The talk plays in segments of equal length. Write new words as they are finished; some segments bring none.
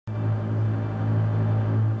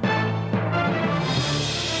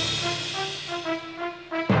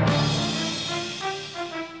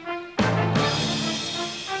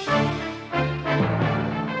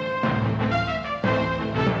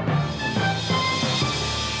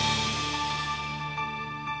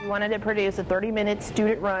wanted to produce a 30-minute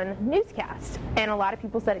student-run newscast, and a lot of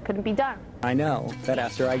people said it couldn't be done. I know that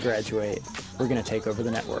after I graduate, we're going to take over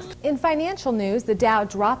the network. In financial news, the Dow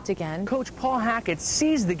dropped again. Coach Paul Hackett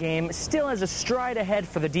sees the game still has a stride ahead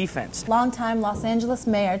for the defense. Longtime Los Angeles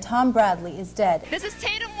Mayor Tom Bradley is dead. This is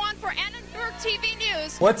Tatum Wong for Annenberg TV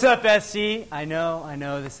News. What's up, SC? I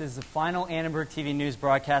know, this is the final Annenberg TV News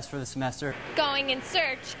broadcast for the semester. Going in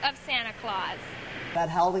search of Santa Claus. That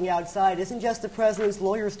howling outside isn't just the president's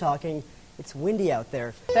lawyers talking. It's windy out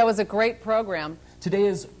there. That was a great program. Today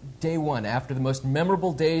is day one after the most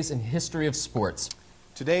memorable days in history of sports.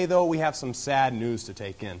 Today, though, we have some sad news to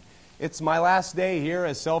take in. It's my last day here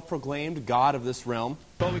as self-proclaimed god of this realm.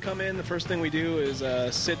 When we come in, the first thing we do is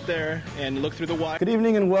sit there and look through the wire. Good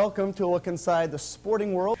evening and welcome to a look inside the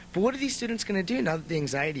sporting world. But what are these students going to do now that the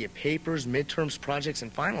anxiety of papers, midterms, projects,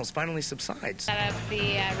 and finals finally subsides? Set up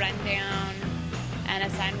the rundown and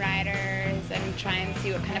assign riders and try and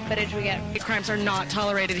see what kind of footage we get. These crimes are not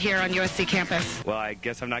tolerated here on USC campus. Well, I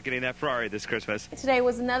guess I'm not getting that Ferrari this Christmas. Today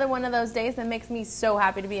was another one of those days that makes me so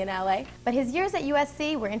happy to be in LA. But his years at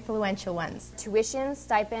USC were influential ones. Tuition,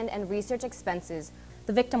 stipend, and research expenses.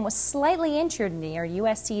 The victim was slightly injured near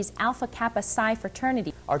USC's Alpha Kappa Psi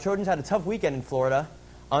fraternity. Our Trojans had a tough weekend in Florida.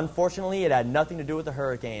 Unfortunately, it had nothing to do with the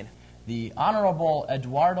hurricane. The Honorable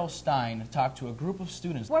Eduardo Stein talked to a group of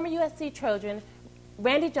students. Former USC Trojan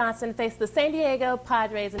Randy Johnson faced the San Diego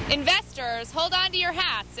Padres. Investors, hold on to your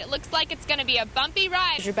hats. It looks like it's going to be a bumpy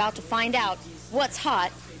ride. You're about to find out what's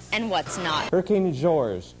hot and what's not. Hurricane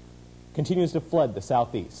George continues to flood the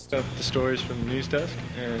southeast. Up the stories from the news desk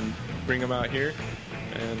and bring them out here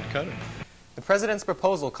and cut them. The president's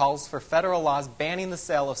proposal calls for federal laws banning the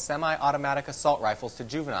sale of semi-automatic assault rifles to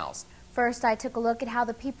juveniles. First, I took a look at how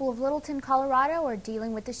the people of Littleton, Colorado are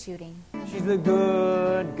dealing with the shooting. She's a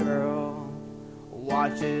good girl,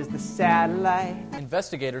 watches the satellite.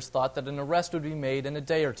 Investigators thought that an arrest would be made in a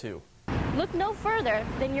day or two. Look no further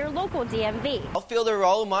than your local DMV. Outfielder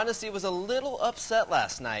Raul Mondesi was a little upset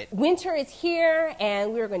last night. Winter is here,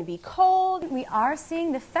 and we're going to be cold. We are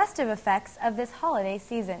seeing the festive effects of this holiday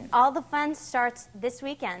season. All the fun starts this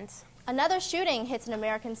weekend. Another shooting hits an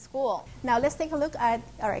American school. Now let's take a look at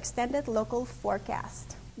our extended local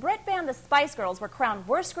forecast. Brit band the Spice Girls were crowned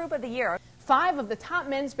Worst Group of the Year. 5 of the top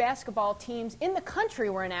men's basketball teams in the country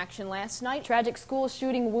were in action last night. Tragic school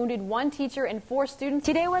shooting wounded 1 teacher and 4 students.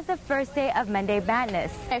 Today was the first day of Monday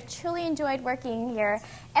Madness. I've truly enjoyed working here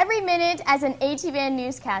every minute as an ATVN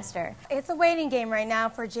newscaster. It's a waiting game right now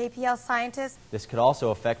for JPL scientists. This could also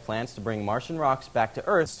affect plans to bring Martian rocks back to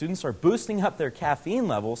Earth. Students are boosting up their caffeine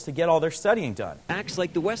levels to get all their studying done. Acts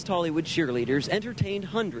like the West Hollywood cheerleaders entertained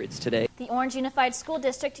hundreds today. The Orange Unified School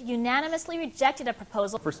District unanimously rejected a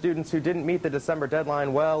proposal. For students who didn't meet the December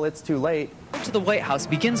deadline, well, it's too late. To the White House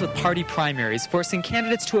begins with party primaries, forcing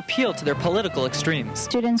candidates to appeal to their political extremes.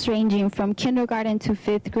 Students ranging from kindergarten to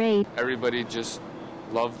 5th grade. Everybody just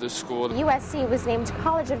loved the school. USC was named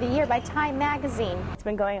College of the Year by Time magazine. It's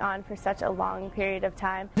been going on for such a long period of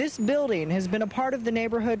time. This building has been a part of the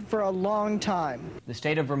neighborhood for a long time. The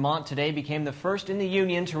state of Vermont today became the first in the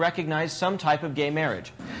union to recognize some type of gay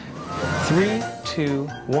marriage. 3, 2,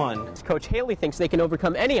 1. Coach Haley thinks they can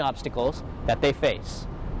overcome any obstacles that they face.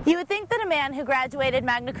 You would think that a man who graduated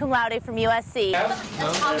magna cum laude from USC... No,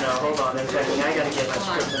 hold on a second. I gotta get my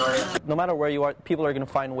script in order. No matter where you are, people are going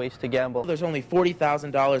to find ways to gamble. There's only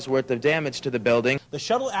 $40,000 worth of damage to the building. The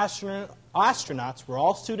shuttle astronauts were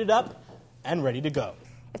all suited up and ready to go.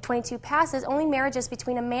 If 22 passes, only marriages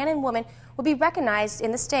between a man and woman will be recognized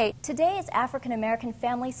in the state. Today is African American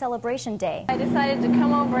Family Celebration Day. I decided to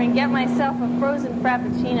come over and get myself a frozen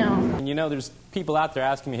Frappuccino. And you know, there's people out there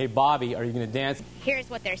asking me, hey, Bobby, are you going to dance? Here's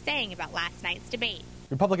what they're saying about last night's debate.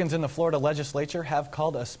 Republicans in the Florida legislature have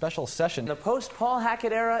called a special session. The post-Paul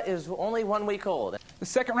Hackett era is only 1 week old. The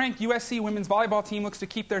second-ranked USC women's volleyball team looks to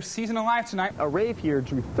keep their season alive tonight. A rave here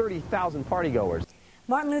drew 30,000 partygoers.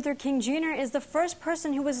 Martin Luther King Jr. is the first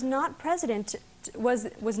person who was not president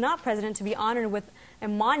to be honored with a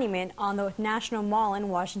monument on the National Mall in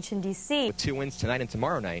Washington, D.C. With 2 wins tonight and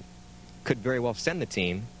tomorrow night, could very well send the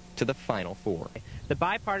team to the Final Four. The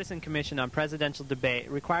Bipartisan Commission on Presidential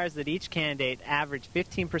Debate requires that each candidate average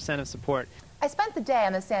 15% of support. I spent the day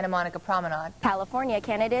on the Santa Monica Promenade. California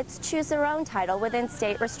candidates choose their own title within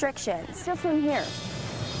state restrictions. Just from here.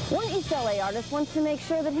 One East LA artist wants to make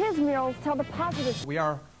sure that his murals tell the positive. We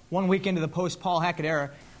are 1 week into the post-Paul Hackett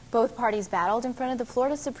era. Both parties battled in front of the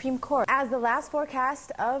Florida Supreme Court. As the last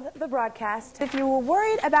forecast of the broadcast, if you were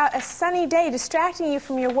worried about a sunny day distracting you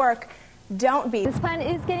from your work, don't be. This plan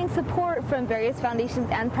is getting support from various foundations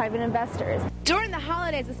and private investors. During the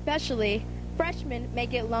holidays especially, freshmen may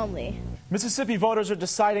get lonely. Mississippi voters are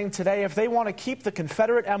deciding today if they want to keep the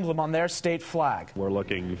Confederate emblem on their state flag. We're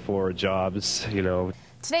looking for jobs,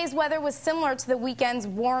 Today's weather was similar to the weekend's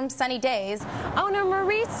warm, sunny days. Owner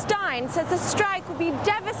Maurice Stein says the strike would be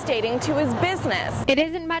devastating to his business. It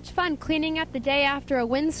isn't much fun cleaning up the day after a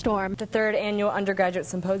windstorm. The third annual undergraduate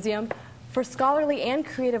symposium for scholarly and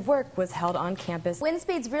creative work was held on campus. Wind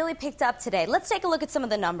speeds really picked up today. Let's take a look at some of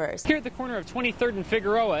the numbers. Here at the corner of 23rd and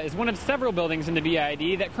Figueroa is one of several buildings in the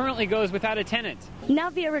BID that currently goes without a tenant. Now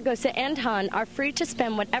Villaraigosa and Han are free to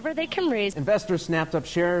spend whatever they can raise. Investors snapped up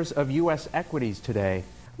shares of U.S. equities today.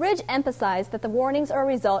 Ridge emphasized that the warnings are a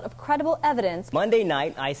result of credible evidence. Monday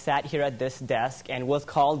night, I sat here at this desk and was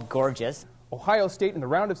called gorgeous. Ohio State in the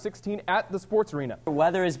round of 16 at the sports arena. The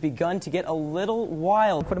weather has begun to get a little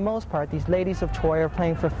wild. For the most part, these ladies of Troy are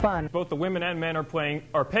playing for fun. Both the women and men are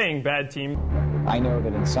paying bad team. I know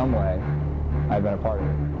that in some way I've been a part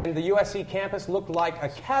of it. The USC campus looked like a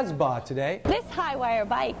Casbah today. This high-wire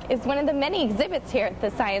bike is one of the many exhibits here at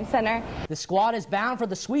the Science Center. The squad is bound for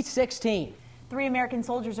the Sweet 16. 3 American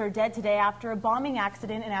soldiers are dead today after a bombing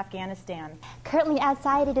accident in Afghanistan. Currently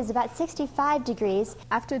outside it is about 65 degrees.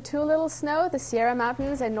 After too little snow, the Sierra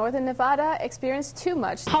Mountains and northern Nevada experienced too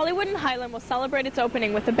much. Hollywood and Highland will celebrate its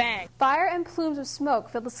opening with a bang. Fire and plumes of smoke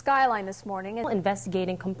filled the skyline this morning.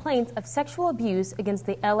 Investigating complaints of sexual abuse against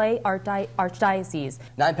the LA Archdiocese.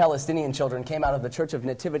 9 Palestinian children came out of the Church of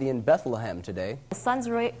Nativity in Bethlehem today. The sun's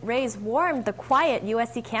rays warmed the quiet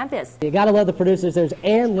USC campus. You gotta love the producers. There's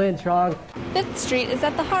Ann Lintrog. 5th Street is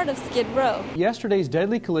at the heart of Skid Row. Yesterday's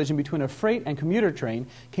deadly collision between a freight and commuter train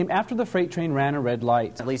came after the freight train ran a red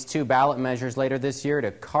light. At least 2 ballot measures later this year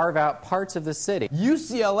to carve out parts of the city.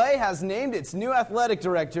 UCLA has named its new athletic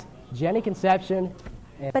director. Jenny Conception.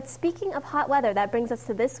 But speaking of hot weather, that brings us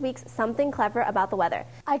to this week's Something Clever About the Weather.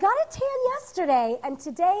 I got a tan yesterday, and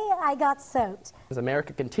today I got soaked. As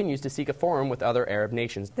America continues to seek a forum with other Arab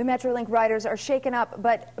nations. The Metrolink riders are shaken up,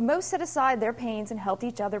 but most set aside their pains and helped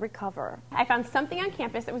each other recover. I found something on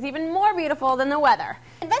campus that was even more beautiful than the weather.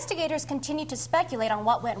 Investigators continue to speculate on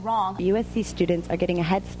what went wrong. USC students are getting a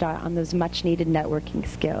head start on those much-needed networking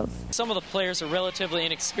skills. Some of the players are relatively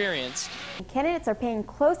inexperienced. Candidates are paying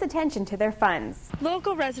close attention to their funds.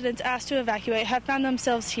 Local residents asked to evacuate have found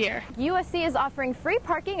themselves here. USC is offering free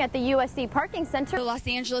parking at the USC Parking Center. The Los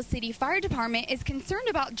Angeles City Fire Department is concerned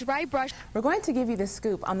about dry brush. We're going to give you the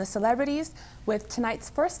scoop on the celebrities with tonight's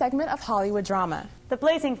first segment of Hollywood Drama. The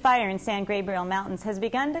blazing fire in San Gabriel Mountains has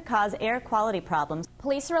begun to cause air quality problems.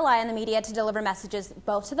 Police rely on the media to deliver messages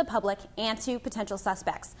both to the public and to potential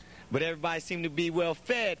suspects. But everybody seemed to be well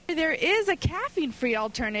fed. There is a caffeine-free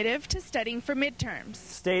alternative to studying for midterms.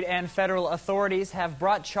 State and federal authorities have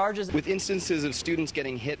brought charges With instances of students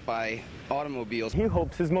getting hit by automobiles. He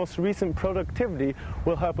hopes his most recent productivity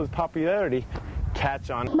will help his popularity catch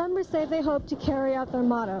on. Members say they hope to carry out their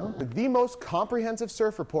motto. The most comprehensive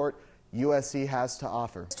surf report USC has to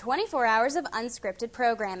offer. 24 hours of unscripted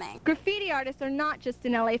programming. Graffiti artists are not just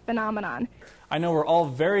an LA phenomenon. I know we're all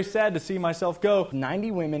very sad to see myself go.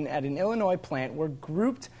 90 women at an Illinois plant were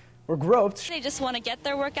groped. They just want to get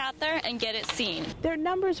their work out there and get it seen. Their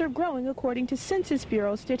numbers are growing according to Census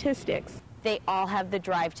Bureau statistics. They all have the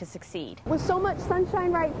drive to succeed. With so much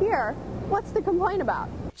sunshine right here, what's to complain about?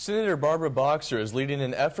 Senator Barbara Boxer is leading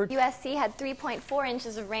an effort. USC had 3.4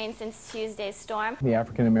 inches of rain since Tuesday's storm. The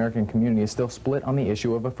African American community is still split on the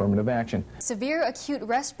issue of affirmative action. Severe acute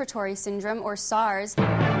respiratory syndrome, or SARS.